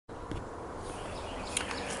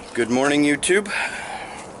Good morning, YouTube.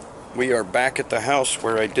 We are back at the house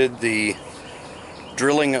where I did the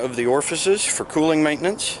drilling of the orifices for cooling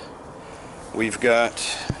maintenance. We've got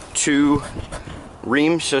two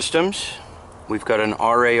Rheem systems. We've got an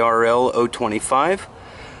RARL 025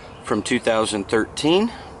 from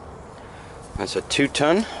 2013. That's a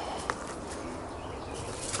 2-ton.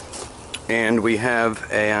 And we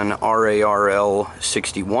have an RARL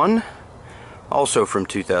 61, also from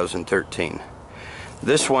 2013.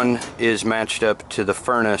 This one is matched up to the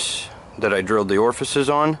furnace that I drilled the orifices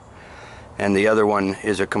on, and the other one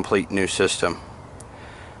is a complete new system.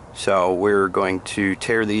 So we're going to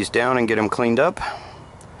tear these down and get them cleaned up,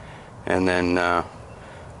 and then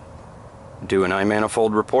do an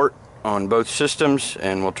I-manifold report on both systems,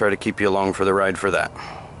 and we'll try to keep you along for the ride for that.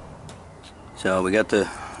 So we got the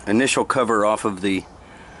initial cover off of the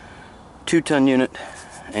 2-ton unit,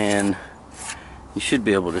 and you should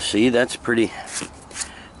be able to see that's pretty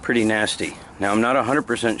nasty. Now, I'm not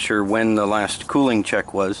 100% sure when the last cooling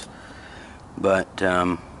check was, but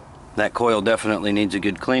that coil definitely needs a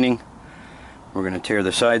good cleaning. We're going to tear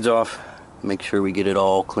the sides off, make sure we get it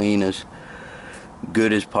all clean, as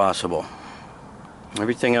good as possible.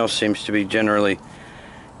 Everything else seems to be generally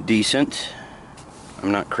decent.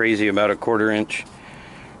 I'm not crazy about a 1/4 inch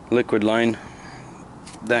liquid line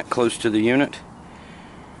that close to the unit,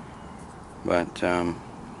 but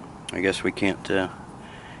I guess we can't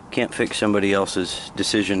fix somebody else's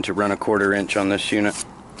decision to run a 1/4 inch on this unit.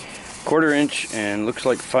 1/4 inch and looks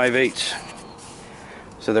like 5/8,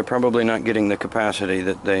 so they're probably not getting the capacity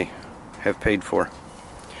that they have paid for.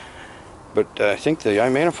 But I think the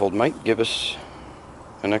I-manifold might give us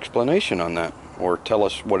an explanation on that, or tell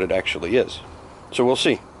us what it actually is. So we'll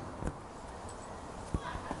see.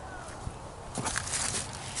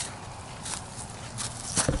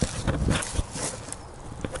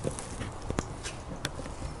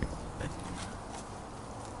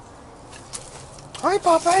 Hi,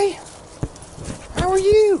 Popeye. How are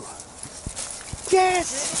you?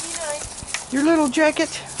 Yes. Your little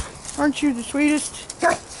jacket. Aren't you the sweetest?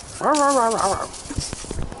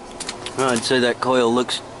 I'd say that coil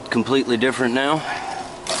looks completely different now.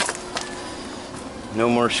 No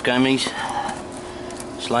more scummies,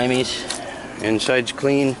 slimies. Inside's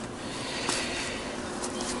clean.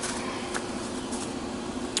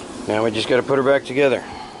 Now we just got to put her back together.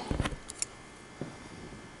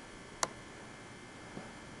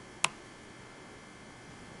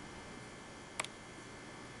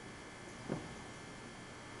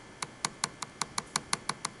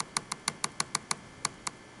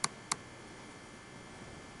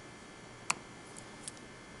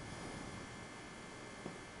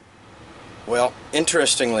 Well,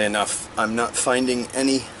 interestingly enough, I'm not finding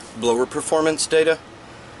any blower performance data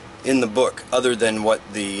in the book other than what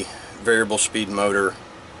the variable speed motor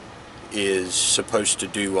is supposed to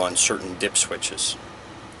do on certain dip switches.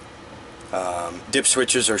 Dip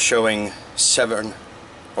switches are showing 7,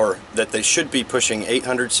 or that they should be pushing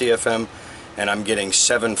 800 CFM, and I'm getting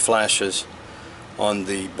 7 flashes on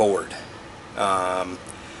the board. I'm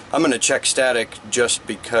going to check static just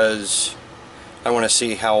because I want to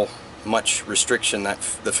see how much restriction that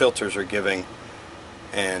the filters are giving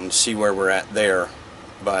and see where we're at there,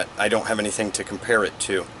 but I don't have anything to compare it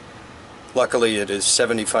to. Luckily, it is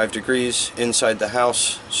 75 degrees inside the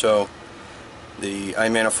house, so the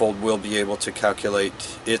I-manifold will be able to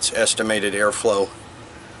calculate its estimated airflow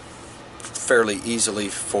fairly easily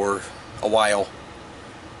for a while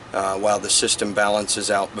the system balances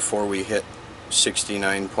out before we hit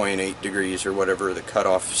 69.8 degrees or whatever the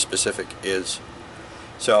cutoff specific is.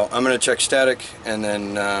 So I'm going to check static, and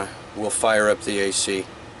then we'll fire up the AC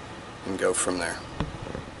and go from there.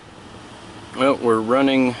 Well, we're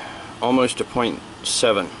running almost a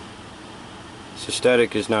 0.7, so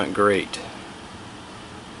static is not great,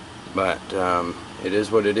 but it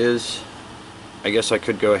is what it is. I guess I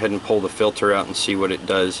could go ahead and pull the filter out and see what it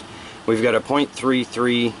does. We've got a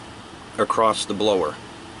 0.33 across the blower,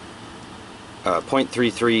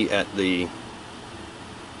 0.33 at the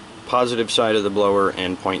positive side of the blower,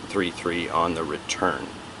 and 0.33 on the return.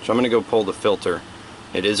 So I'm going to go pull the filter.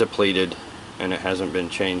 It is a pleated, and it hasn't been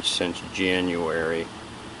changed since January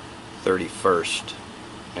 31st,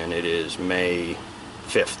 and it is May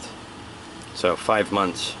 5th. So 5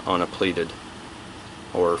 months on a pleated,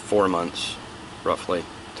 or 4 months roughly.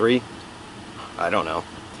 3? I don't know.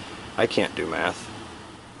 I can't do math.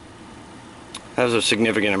 That was a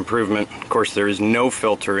significant improvement. Of course, there is no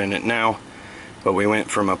filter in it now, but we went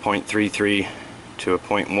from a 0.33 to a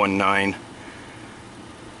 0.19,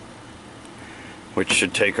 which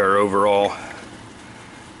should take our overall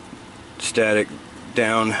static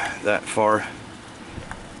down that far.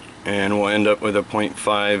 and we'll end up with a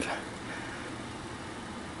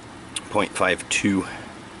 0.52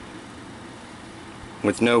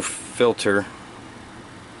 with no filter.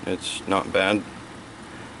 It's not bad,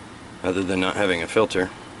 other than not having a filter.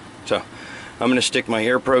 So I'm going to stick my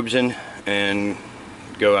air probes in and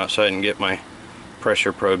go outside and get my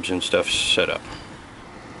pressure probes and stuff set up.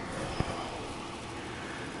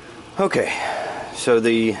 Okay, so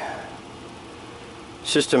the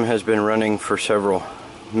system has been running for several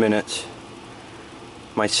minutes.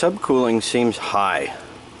 My subcooling seems high,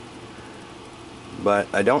 but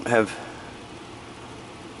I don't have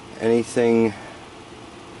anything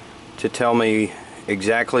to tell me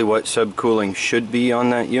exactly what subcooling should be on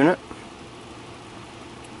that unit.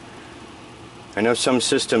 I know some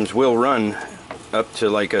systems will run up to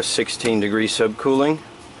like a 16-degree subcooling,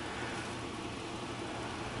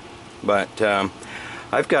 but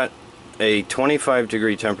I've got a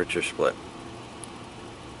 25-degree temperature split,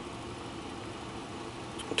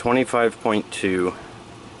 25.2,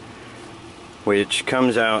 which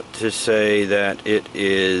comes out to say that it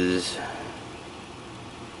is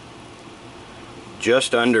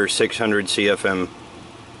just under 600 CFM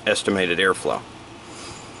estimated airflow.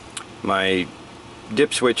 My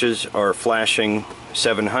dip switches are flashing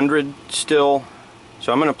 700 still,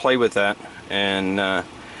 so I'm going to play with that and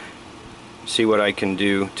see what I can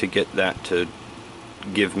do to get that to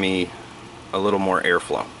give me a little more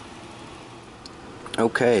airflow.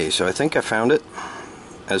 Okay, so I think I found it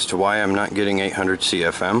as to why I'm not getting 800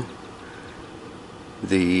 CFM.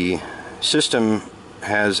 The system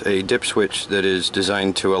has a dip switch that is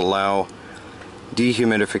designed to allow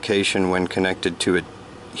dehumidification when connected to a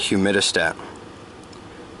humidistat.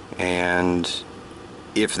 And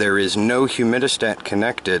if there is no humidistat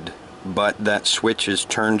connected, but that switch is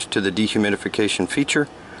turned to the dehumidification feature,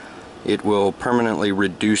 it will permanently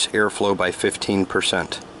reduce airflow by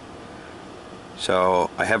 15%. So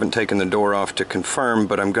I haven't taken the door off to confirm,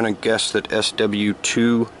 but I'm going to guess that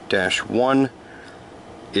SW2-1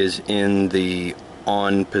 is in the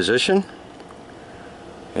on position.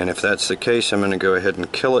 And if that's the case, I'm going to go ahead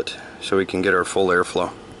and kill it so we can get our full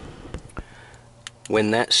airflow. When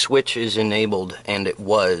that switch is enabled, and it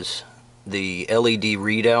was, the LED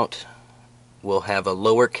readout will have a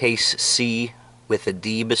lowercase c with a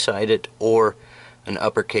D beside it, or an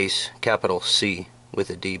uppercase capital C with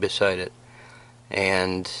a D beside it.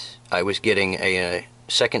 And I was getting a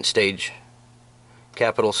second stage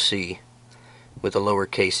capital C with a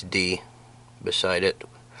lowercase d beside it.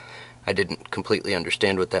 I didn't completely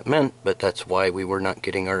understand what that meant, but that's why we were not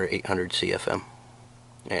getting our 800 CFM.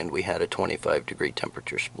 And we had a 25-degree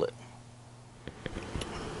temperature split.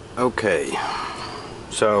 Okay,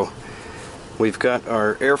 so we've got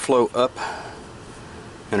our airflow up,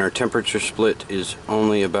 and our temperature split is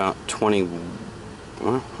only about 20,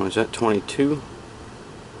 was that 22?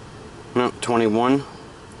 No, 21.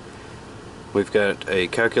 We've got a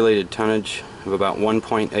calculated tonnage of about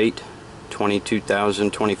 1.8,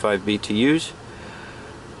 22,025 BTUs.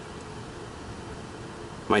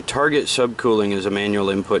 My target subcooling is a manual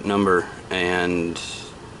input number, and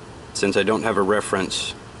since I don't have a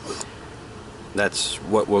reference, that's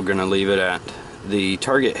what we're going to leave it at. The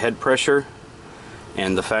target head pressure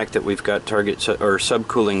and the fact that we've got target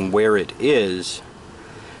subcooling where it is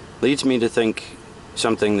leads me to think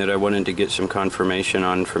something that I wanted to get some confirmation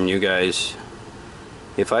on from you guys.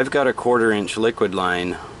 If I've got a 1/4 inch liquid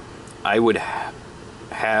line, I would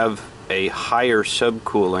have a higher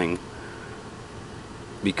subcooling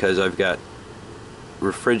because I've got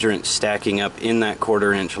refrigerant stacking up in that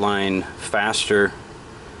 1/4 inch line faster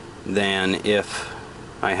than if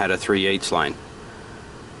I had a 3/8 line.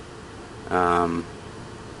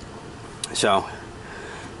 So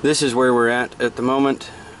this is where we're at the moment.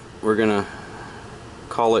 We're gonna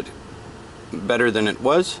call it better than it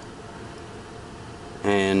was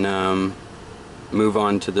and move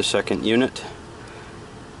on to the second unit.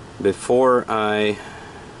 Before I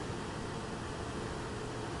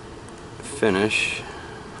finish,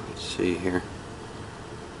 let's see here,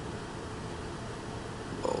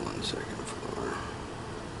 bowl and second floor.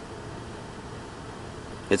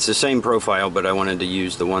 It's the same profile, but I wanted to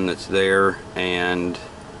use the one that's there and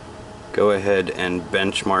go ahead and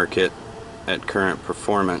benchmark it at current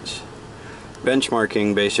performance.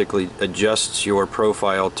 Benchmarking basically adjusts your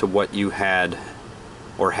profile to what you had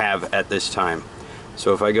or have at this time.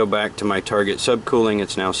 So if I go back to my target subcooling,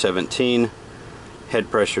 it's now 17, head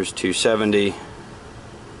pressure's 270,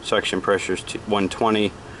 suction pressure's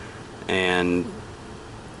 120, and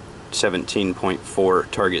 17.4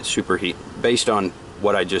 target superheat, based on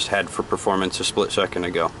what I just had for performance a split second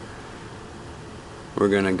ago. We're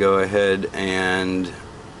going to go ahead and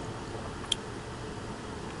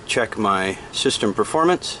check my system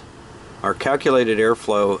performance. Our calculated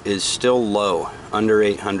airflow is still low, under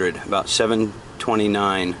 800, about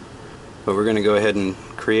 729. But we're going to go ahead and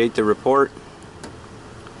create the report,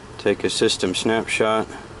 take a system snapshot,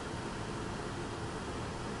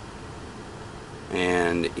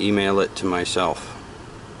 and email it to myself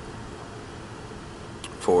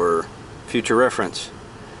for future reference.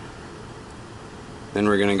 Then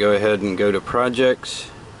we're going to go ahead and go to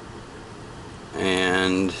projects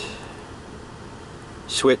and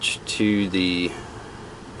switch to the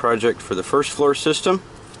project for the first floor system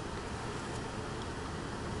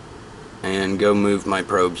and go move my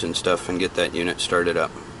probes and stuff and get that unit started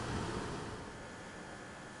up.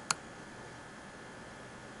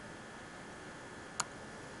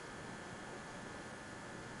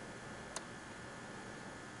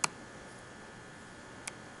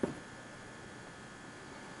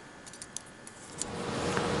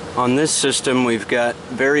 On this system we've got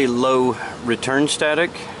very low return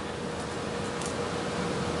static.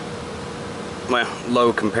 Well,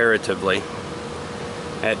 low comparatively,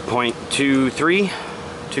 at 0.23,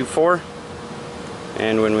 0.24,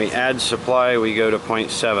 and when we add supply we go to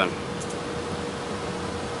 0.7.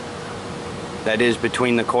 That is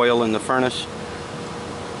between the coil and the furnace.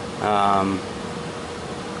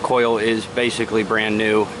 Coil is basically brand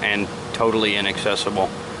new and totally inaccessible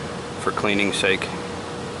for cleaning's sake.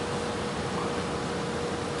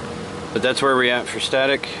 But that's where we're at for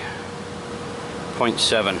static,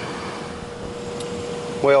 0.7.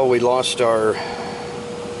 Well, we lost our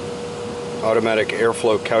automatic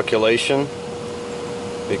airflow calculation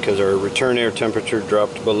because our return air temperature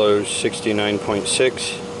dropped below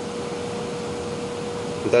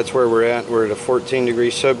 69.6. That's where we're at. We're at a 14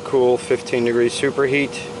 degree subcool, 15 degree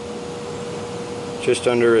superheat, just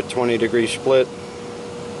under a 20 degree split,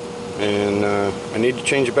 and I need to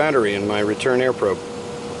change a battery in my return air probe.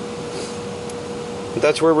 But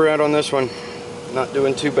that's where we're at on this one. Not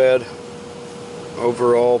doing too bad.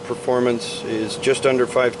 Overall performance is just under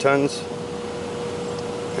 5 tons.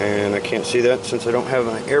 And I can't see that since I don't have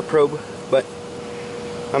an air probe, but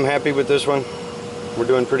I'm happy with this one. We're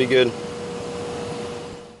doing pretty good.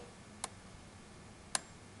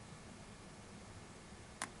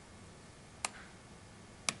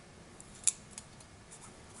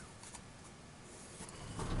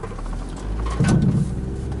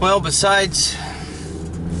 Well, besides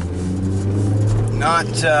not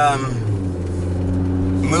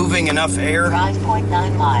moving enough air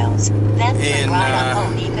 5.9 miles, then in right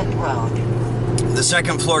on O.D.D Road. The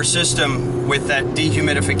second floor system with that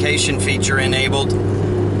dehumidification feature enabled,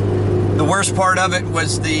 the worst part of it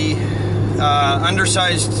was the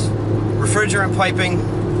undersized refrigerant piping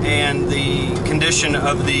and the condition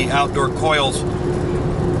of the outdoor coils,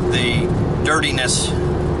 the dirtiness.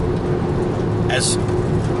 As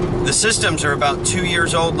the systems are about 2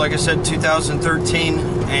 years old, like I said, 2013,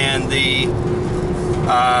 and the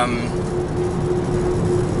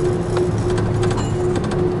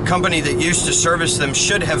company that used to service them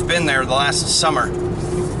should have been there last summer.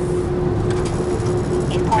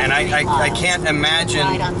 And I can't imagine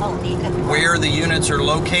where the units are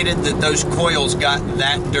located that those coils got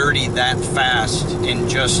that dirty that fast in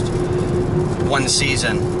just one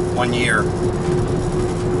season, 1 year.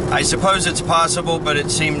 I suppose it's possible, but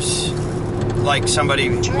it seems like somebody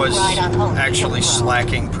was actually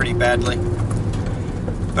slacking pretty badly.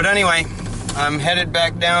 But anyway, I'm headed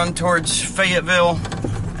back down towards Fayetteville,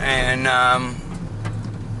 and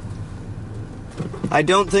I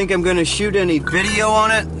don't think I'm going to shoot any video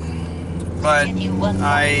on it, but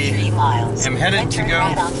I am headed to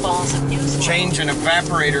go change an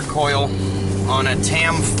evaporator coil on a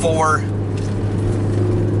TAM 4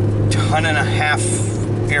 ton-and-a-half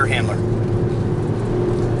air handler.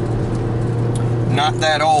 Not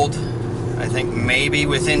that old. I think maybe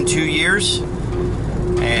within 2 years,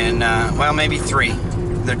 and well, maybe 3.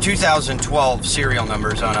 They're 2012 serial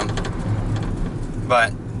numbers on them,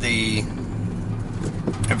 but the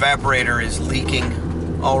evaporator is leaking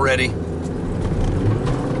already.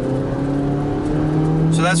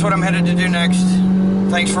 So that's what I'm headed to do next.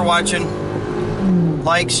 Thanks for watching.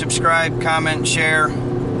 Like, subscribe, comment, share.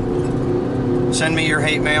 Send me your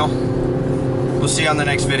hate mail. We'll see you on the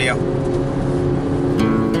next video.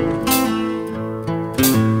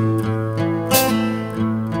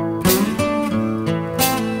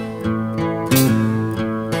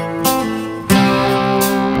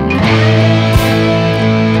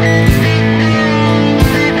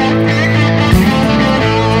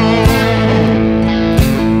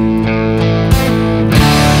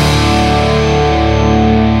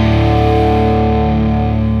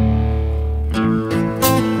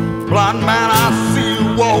 Blind man, I see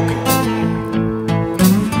you walking.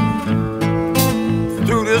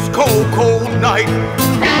 cold, cold night.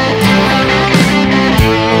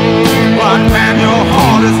 But man, your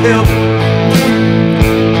heart is heavy.